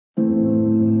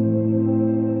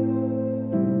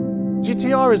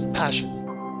GTR is passion.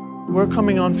 We're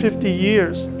coming on 50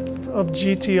 years of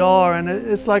GTR, and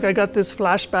it's like I got this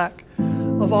flashback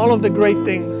of all of the great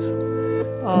things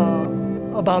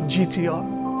about GTR.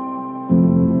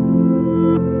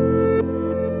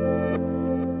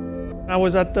 I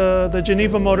was at the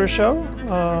Geneva Motor Show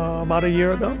about a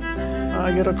year ago.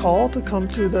 I get a call to come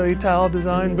to the Ital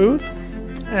Design booth,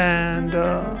 and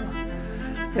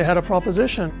they had a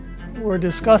proposition. We're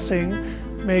discussing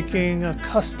making a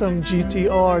custom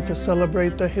GTR to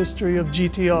celebrate the history of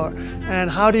GTR. And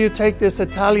how do you take this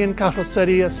Italian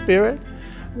carrozzeria spirit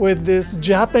with this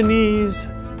Japanese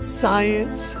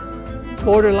science,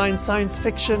 borderline science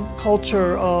fiction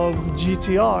culture of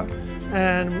GTR?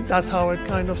 And that's how it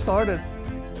kind of started.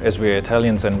 As we're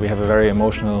Italians and we have a very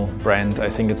emotional brand, I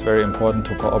think it's very important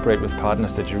to cooperate with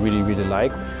partners that you really, really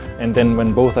like. And then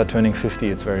when both are turning 50,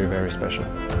 it's very, very special.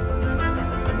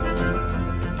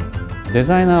 デ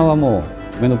ザイナーはも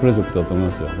う目のプロジェクトだと思い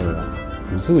ますよ。これは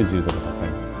すごい自由度が高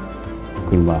い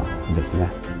車ですね。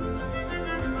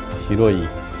広い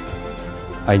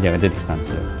アイデアが出てきたんで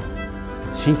すよ。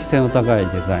新規性の高い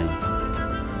デザイン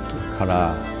か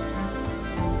ら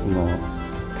その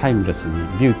タイムレス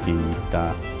にビューティーにいっ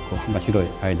た広い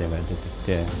アイデアが出てき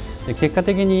て、で結果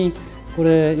的にこ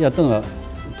れやったのは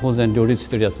当然両立し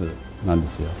てるやつなんで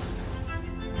すよ。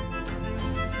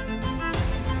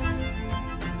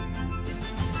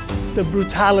The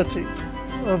brutality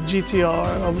of GTR,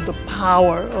 of the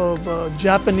power of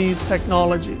Japanese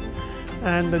technology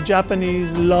and the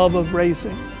Japanese love of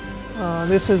racing.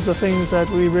 This is the things that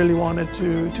we really wanted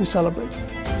to celebrate.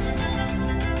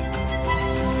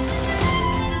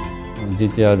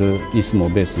 GTR イスモを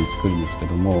ベースに作るんですけ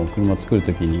ども、車を作る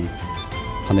ときに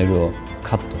パネルを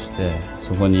カットして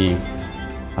そこに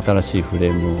新しいフレ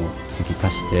ームを付き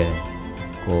足して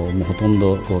もうほとん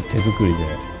ど手作りで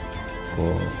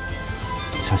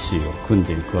シャシーを組ん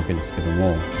でいくわけですけど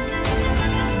も、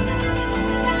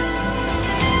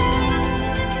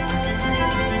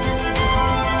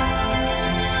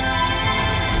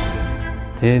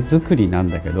手作りなん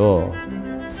だけど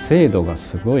精度が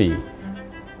すごい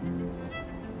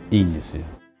いいんですよ。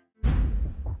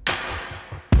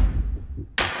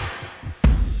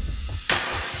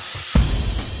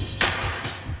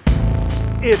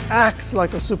It acts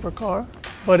like a supercar,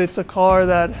 but it's a car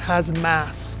that has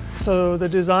mass. So the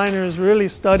designers really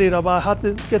studied about how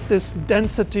to get this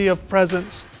density of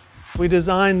presence. We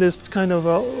designed this kind of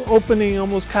opening,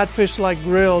 almost catfish-like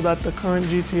grille that the current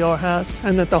GTR has,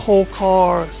 and that the whole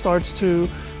car starts to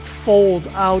fold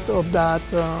out of that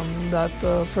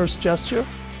first gesture.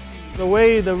 The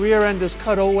way the rear end is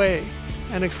cut away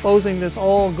and exposing this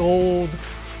all gold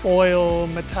foil,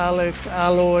 metallic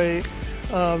alloy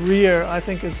rear, I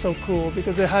think is so cool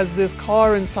because it has this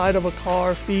car inside of a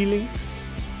car feeling.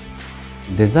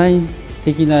 デザイン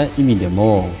的な意味で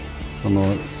も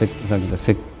さっき言った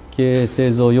設計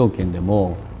製造要件で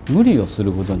も無理をす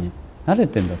ることに慣れ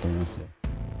てんだと思いますよ。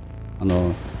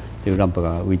テールランプ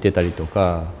が浮いてたりと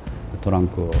かトラン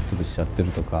クを潰しちゃってる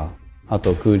とか、あ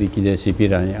と空力で C ピ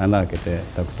ラーに穴開けて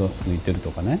ダクト抜いてる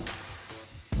とかね。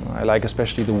I like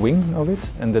especially the wing of it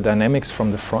and the dynamics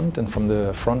from the front and from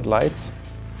the front lights.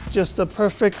 Just a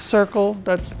perfect circle,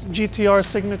 that's GTR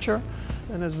signature.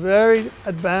 And it's very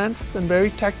advanced and very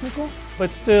technical,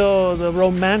 but still the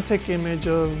romantic image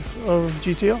of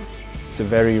GTR. It's a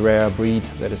very rare breed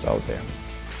that is out there.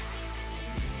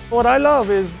 What I love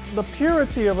is the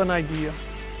purity of an idea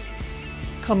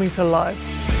coming to life.